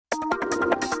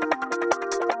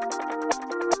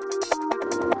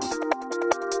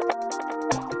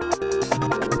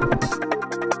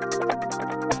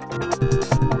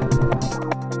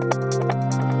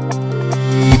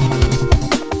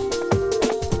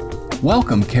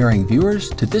Welcome, caring viewers,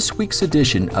 to this week's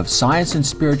edition of Science and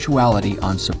Spirituality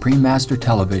on Supreme Master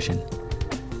Television.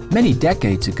 Many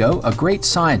decades ago, a great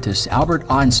scientist, Albert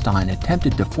Einstein,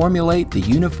 attempted to formulate the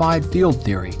unified field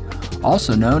theory,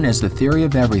 also known as the theory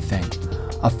of everything,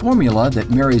 a formula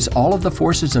that marries all of the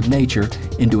forces of nature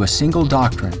into a single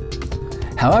doctrine.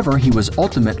 However, he was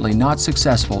ultimately not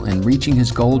successful in reaching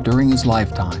his goal during his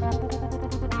lifetime.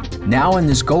 Now in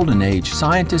this golden age,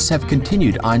 scientists have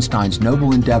continued Einstein's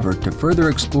noble endeavor to further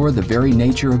explore the very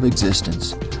nature of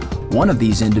existence. One of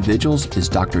these individuals is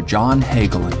Dr. John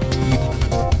Hagelin.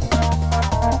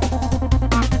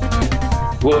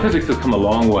 Well, physics has come a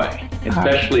long way,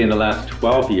 especially in the last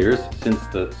 12 years since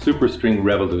the superstring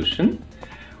revolution,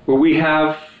 where we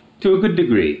have, to a good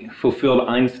degree, fulfilled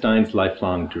Einstein's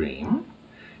lifelong dream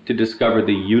to discover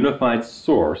the unified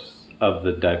source of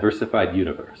the diversified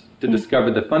universe, to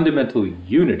discover the fundamental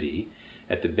unity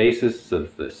at the basis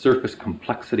of the surface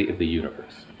complexity of the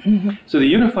universe. So the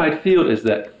unified field is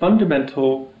that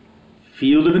fundamental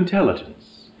field of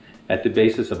intelligence at the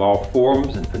basis of all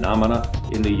forms and phenomena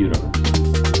in the universe.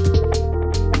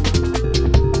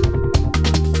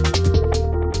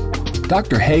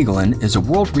 Dr. Hagelin is a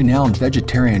world-renowned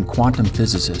vegetarian quantum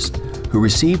physicist who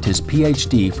received his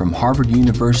Ph.D. from Harvard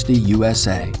University,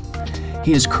 USA.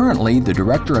 He is currently the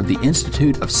director of the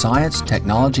Institute of Science,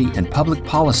 Technology, and Public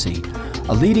Policy,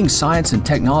 a leading science and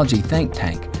technology think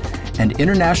tank, and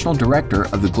international director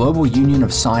of the Global Union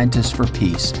of Scientists for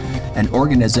Peace, an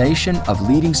organization of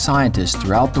leading scientists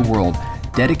throughout the world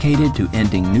dedicated to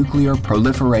ending nuclear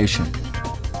proliferation.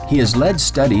 He has led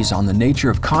studies on the nature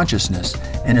of consciousness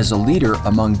and is a leader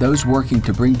among those working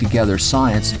to bring together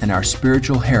science and our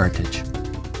spiritual heritage.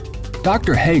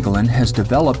 Dr. Hagelin has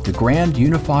developed the grand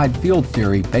unified field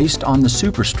theory based on the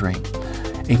superstring,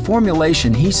 a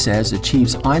formulation he says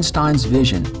achieves Einstein's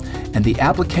vision and the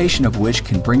application of which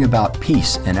can bring about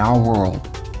peace in our world.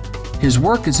 His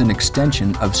work is an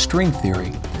extension of string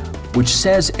theory, which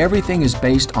says everything is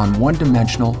based on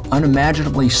one-dimensional,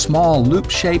 unimaginably small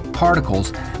loop-shaped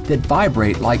particles that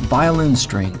vibrate like violin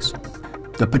strings.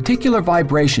 The particular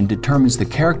vibration determines the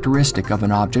characteristic of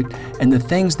an object and the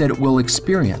things that it will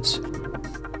experience.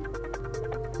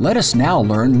 Let us now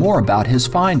learn more about his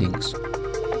findings.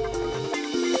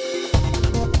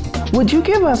 Would you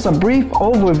give us a brief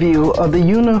overview of the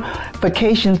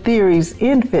unification theories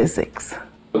in physics?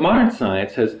 Modern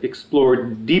science has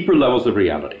explored deeper levels of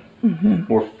reality,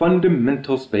 more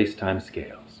fundamental space-time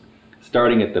scales,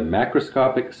 starting at the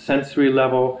macroscopic sensory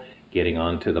level, getting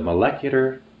on to the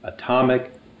molecular,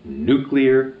 atomic,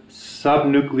 nuclear,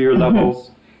 subnuclear levels,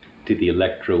 to the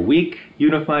electro-weak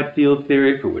unified field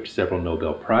theory, for which several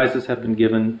Nobel Prizes have been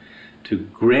given, to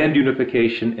grand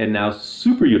unification and now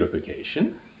super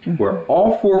unification, where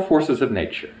all four forces of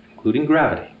nature, including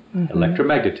gravity,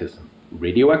 electro-magnetism,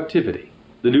 radioactivity,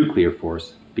 the nuclear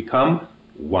force, become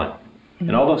one.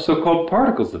 And all those so-called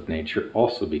particles of nature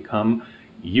also become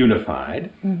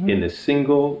unified in the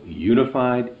single,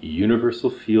 unified, universal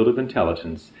field of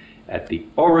intelligence at the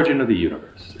origin of the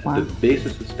universe, at the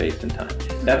basis of space and time.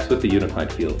 That's what the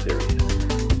unified field theory is.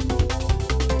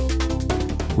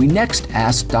 We next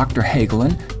asked Dr.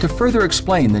 Hagelin to further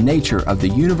explain the nature of the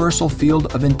universal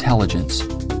field of intelligence.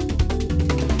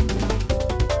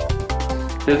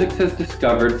 Physics has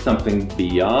discovered something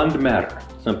beyond matter,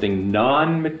 something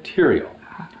non-material,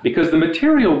 because the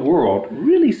material world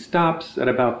really stops at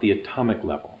about the atomic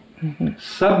level.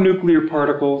 Subnuclear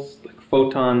particles like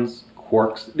photons,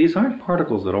 quarks, these aren't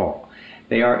particles at all.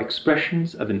 They are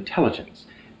expressions of intelligence.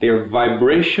 They are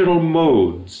vibrational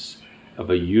modes of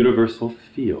a universal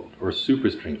field or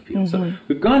superstring field. So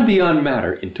we've gone beyond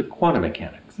matter into quantum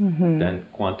mechanics, then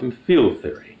quantum field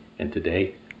theory, and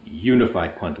today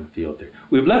unified quantum field theory.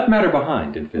 We've left matter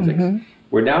behind in physics.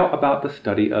 We're now about the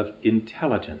study of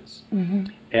intelligence.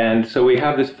 And so we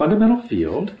have this fundamental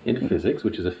field in physics,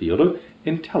 which is a field of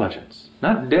intelligence,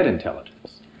 not dead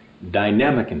intelligence,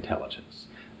 dynamic intelligence,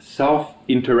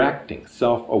 self-interacting,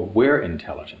 self-aware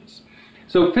intelligence.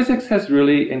 So physics has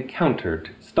really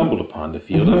stumbled upon the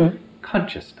field of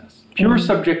consciousness, pure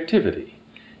subjectivity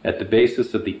at the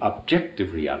basis of the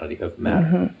objective reality of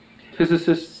matter.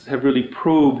 Physicists have really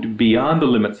probed beyond the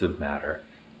limits of matter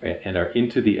and are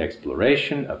into the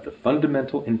exploration of the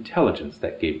fundamental intelligence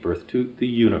that gave birth to the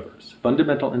universe,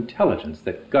 fundamental intelligence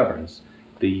that governs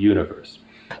the universe.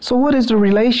 So what is the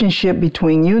relationship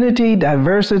between unity,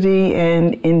 diversity,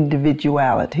 and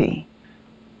individuality?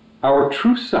 Our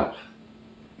true self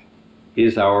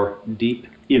is our deep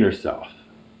inner self,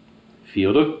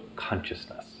 field of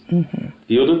consciousness,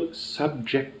 field of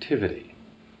subjectivity,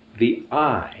 the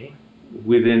I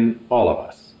within all of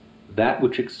us, that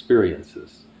which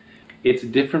experiences. It's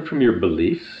different from your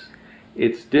beliefs.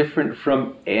 It's different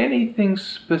from anything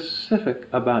specific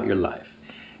about your life.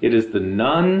 It is the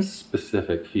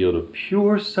non-specific field of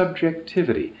pure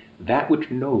subjectivity, that which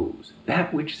knows,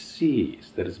 that which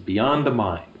sees, that is beyond the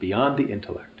mind, beyond the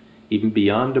intellect, even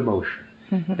beyond emotion.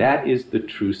 That is the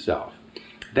true self.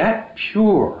 That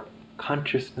pure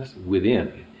consciousness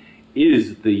within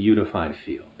is the unified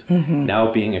field,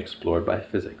 now being explored by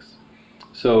physics.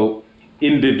 So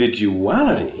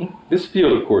individuality, this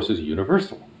field of course is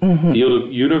universal, field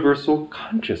of universal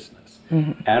consciousness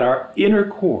at our inner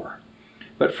core.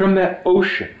 But from that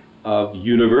ocean of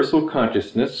universal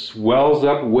consciousness swells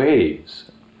up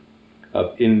waves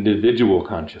of individual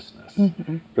consciousness.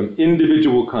 From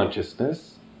individual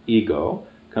consciousness, ego,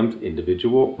 comes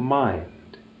individual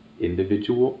mind,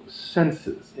 individual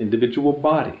senses, individual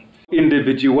body.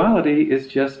 Individuality is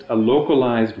just a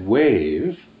localized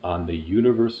wave on the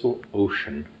universal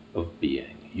ocean of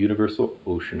being, universal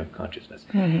ocean of consciousness.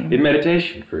 In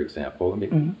meditation, for example,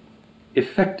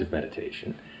 effective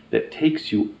meditation that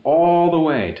takes you all the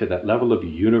way to that level of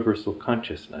universal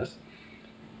consciousness,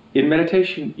 in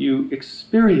meditation you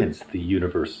experience the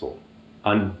universal,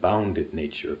 unbounded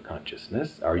nature of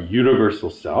consciousness, our universal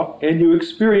self, and you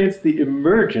experience the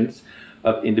emergence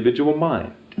of individual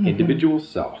mind, individual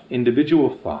self, individual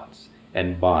thoughts,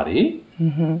 and body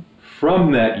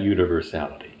from that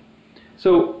universality.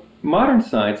 So modern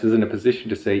science is in a position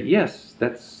to say, yes,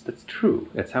 that's true,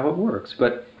 that's how it works.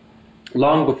 But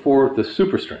long before the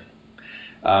superstring,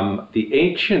 the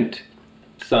ancient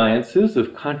sciences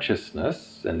of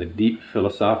consciousness and the deep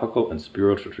philosophical and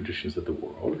spiritual traditions of the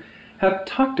world have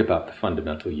talked about the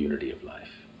fundamental unity of life.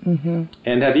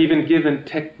 And have even given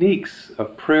techniques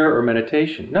of prayer or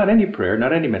meditation, not any prayer,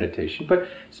 not any meditation, but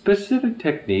specific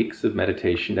techniques of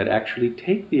meditation that actually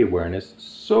take the awareness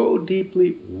so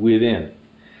deeply within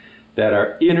that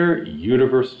our inner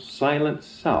universal silent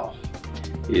self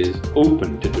is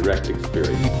open to direct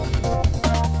experience.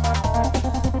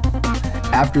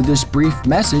 After this brief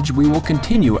message, we will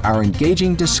continue our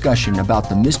engaging discussion about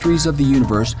the mysteries of the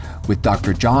universe with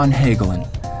Dr. John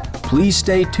Hagelin. Please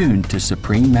stay tuned to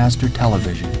Supreme Master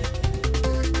Television.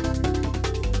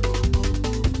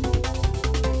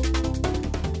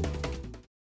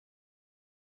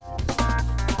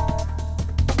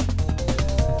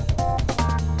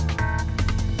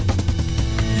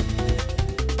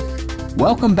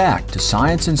 Welcome back to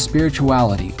Science and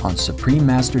Spirituality on Supreme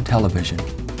Master Television.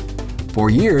 For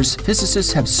years,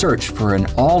 physicists have searched for an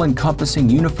all-encompassing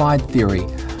unified theory,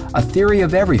 a theory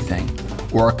of everything,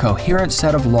 or a coherent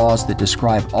set of laws that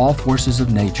describe all forces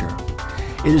of nature.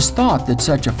 It is thought that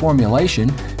such a formulation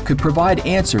could provide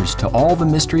answers to all the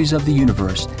mysteries of the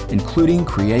universe, including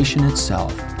creation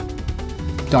itself.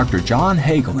 Dr. John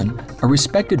Hagelin, a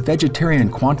respected vegetarian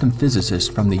quantum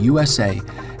physicist from the USA,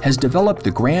 has developed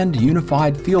the grand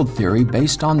unified field theory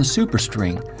based on the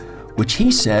superstring, which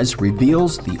he says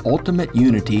reveals the ultimate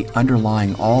unity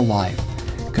underlying all life,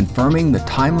 confirming the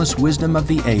timeless wisdom of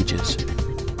the ages.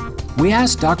 We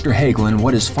asked Dr. Hagelin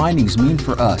what his findings mean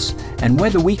for us and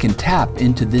whether we can tap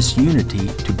into this unity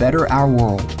to better our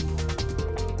world.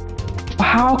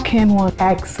 How can one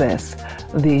access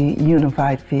the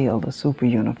unified field, the super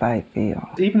unified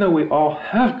field? Even though we all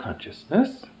have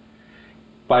consciousness,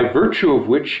 by virtue of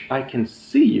which I can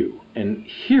see you and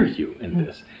hear you in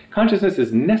this, consciousness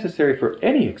is necessary for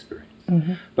any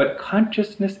experience, but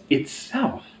consciousness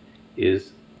itself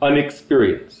is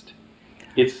unexperienced.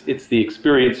 It's the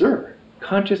experiencer.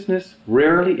 Consciousness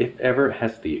rarely, if ever,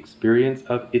 has the experience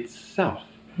of itself.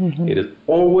 It is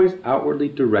always outwardly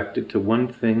directed to one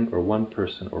thing or one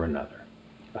person or another.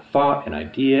 A thought, an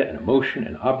idea, an emotion,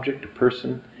 an object, a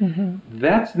person.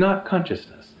 That's not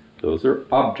consciousness. Those are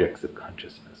objects of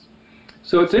consciousness.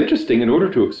 So it's interesting, in order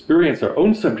to experience our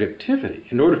own subjectivity,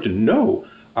 in order to know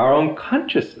our own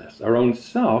consciousness, our own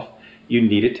self, you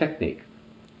need a technique.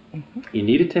 You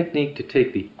need a technique to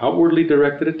take the outwardly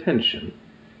directed attention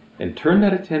and turn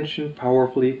that attention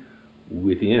powerfully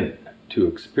within to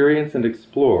experience and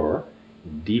explore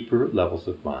deeper levels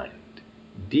of mind,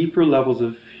 deeper levels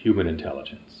of human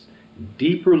intelligence,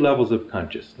 deeper levels of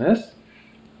consciousness.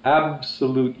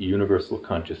 Absolute universal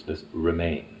consciousness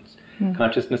remains.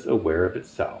 Consciousness aware of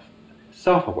itself,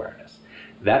 self-awareness.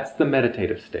 That's the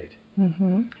meditative state.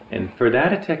 And for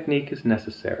that, a technique is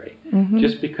necessary,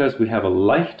 just because we have a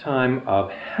lifetime of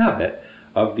habit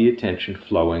of the attention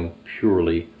flowing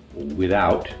purely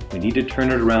without. We need to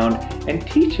turn it around and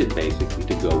teach it basically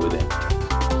to go within.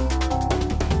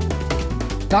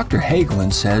 Dr.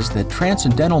 Hagelin says that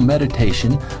transcendental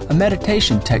meditation, a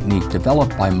meditation technique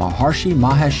developed by Maharishi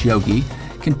Mahesh Yogi,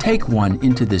 can take one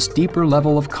into this deeper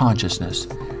level of consciousness.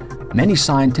 Many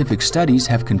scientific studies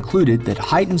have concluded that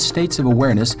heightened states of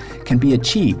awareness can be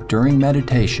achieved during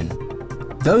meditation.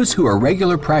 Those who are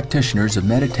regular practitioners of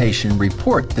meditation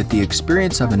report that the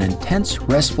experience of an intense,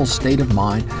 restful state of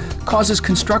mind causes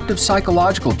constructive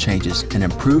psychological changes and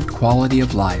improved quality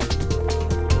of life.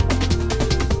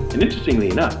 And interestingly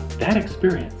enough, that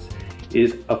experience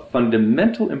is of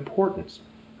fundamental importance,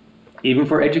 even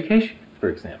for education, for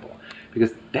example,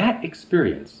 because that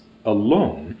experience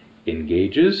alone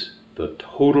engages the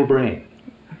total brain.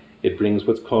 It brings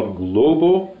what's called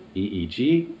global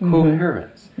EEG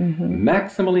coherence,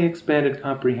 maximally expanded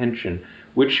comprehension,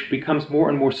 which becomes more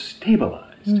and more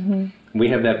stabilized. We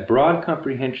have that broad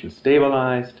comprehension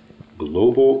stabilized,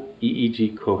 global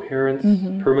EEG coherence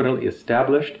permanently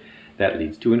established. That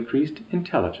leads to increased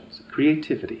intelligence,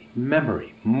 creativity,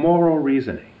 memory, moral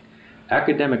reasoning,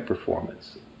 academic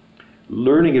performance,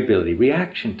 learning ability,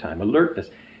 reaction time, alertness.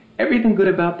 Everything good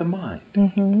about the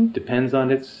mind depends on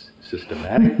its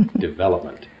systematic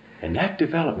development. And that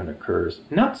development occurs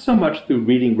not so much through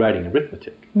reading, writing, and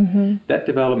arithmetic. That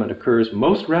development occurs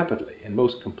most rapidly and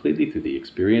most completely through the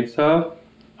experience of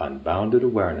unbounded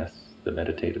awareness, the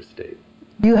meditative state.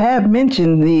 You have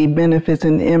mentioned the benefits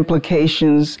and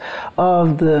implications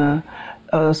of the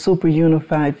super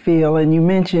unified field, and you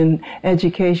mentioned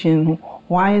education.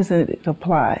 Why isn't it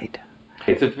applied?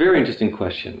 It's a very interesting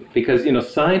question because,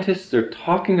 scientists are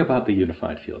talking about the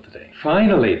unified field today.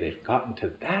 Finally, they've gotten to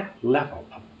that level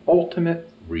of ultimate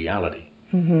reality.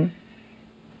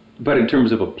 But in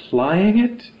terms of applying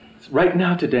it, right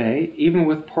now today, even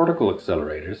with particle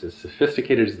accelerators, as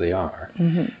sophisticated as they are,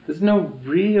 there's no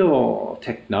real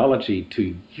technology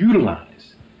to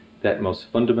utilize that most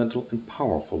fundamental and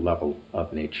powerful level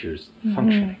of nature's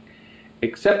functioning,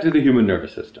 except through the human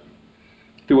nervous system,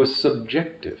 through a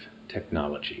subjective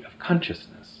technology of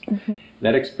consciousness.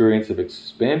 That experience of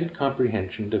expanded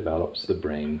comprehension develops the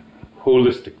brain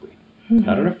holistically,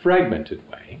 not in a fragmented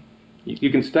way. You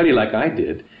can study, like I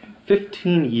did,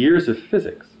 15 years of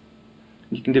physics.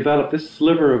 You can develop this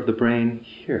sliver of the brain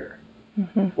here.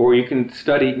 Or you can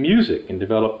study music and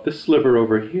develop this sliver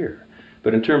over here.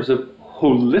 But in terms of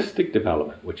holistic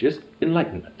development, which is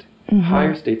enlightenment,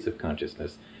 higher states of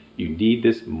consciousness, you need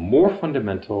this more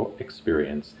fundamental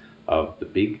experience of the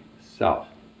big self.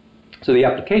 So the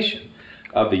application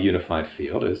of the unified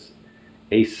field is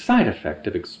a side effect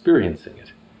of experiencing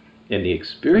it. And the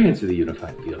experience of the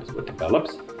unified field is what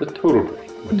develops the total brain,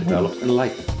 what develops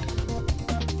enlightenment.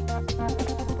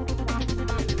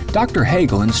 Dr.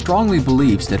 Hagelin strongly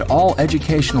believes that all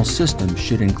educational systems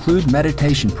should include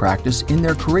meditation practice in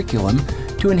their curriculum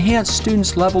to enhance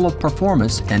students' level of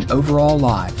performance and overall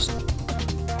lives.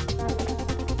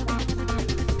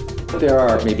 There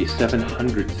are maybe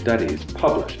 700 studies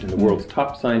published in the world's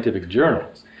top scientific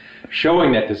journals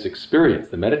showing that this experience,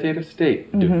 the meditative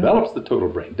state, develops the total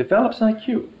brain, develops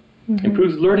IQ,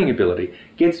 improves learning ability,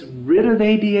 gets rid of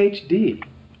ADHD,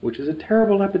 which is a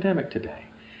terrible epidemic today.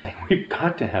 We've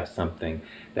got to have something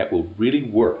that will really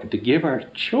work, and to give our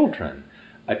children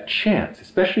a chance,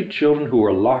 especially children who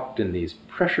are locked in these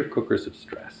pressure cookers of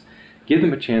stress, give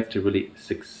them a chance to really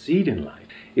succeed in life.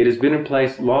 It has been in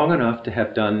place long enough to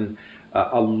have done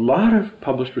a lot of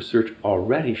published research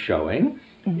already showing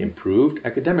improved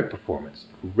academic performance,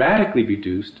 radically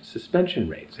reduced suspension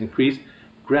rates, increased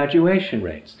graduation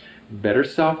rates, better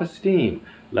self-esteem,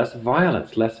 less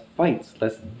violence, less fights,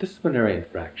 less disciplinary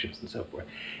infractions, and so forth.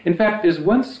 In fact, there's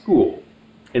one school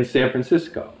in San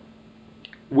Francisco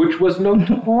which was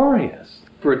notorious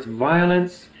for its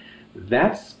violence.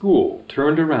 That school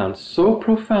turned around so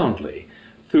profoundly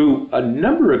through a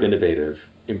number of innovative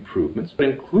improvements,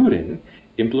 including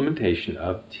implementation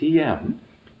of TM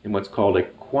in what's called a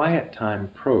quiet time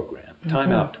program,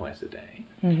 time out twice a day,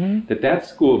 that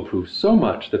school improved so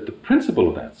much that the principal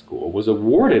of that school was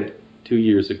awarded 2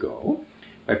 years ago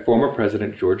by former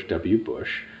President George W.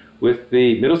 Bush with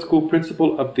the Middle School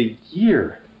Principal of the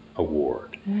Year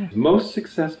award. Most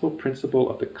successful principal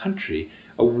of the country,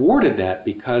 awarded that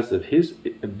because of his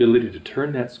ability to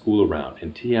turn that school around,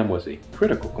 and TM was a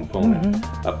critical component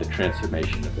of the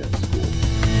transformation of that school.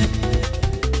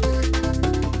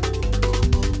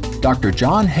 Dr.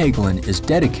 John Hagelin is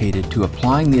dedicated to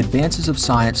applying the advances of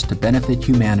science to benefit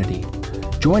humanity.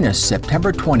 Join us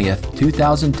September 20th,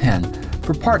 2010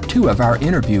 for part 2 of our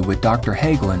interview with Dr.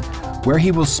 Hagelin, where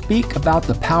he will speak about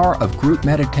the power of group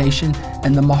meditation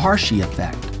and the Maharshi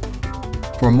effect.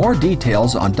 For more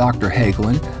details on Dr.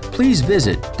 Hagelin, please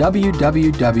visit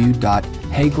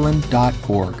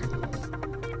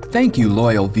www.hagelin.org. Thank you,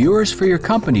 loyal viewers, for your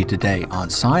company today on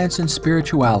Science and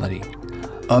Spirituality.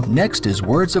 Up next is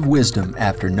Words of Wisdom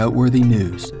after Noteworthy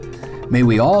News. May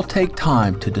we all take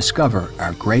time to discover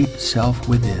our great self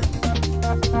within.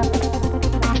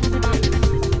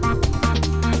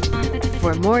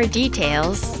 For more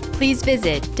details, please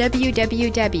visit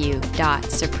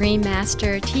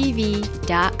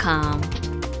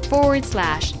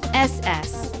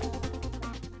www.suprememastertv.com/SS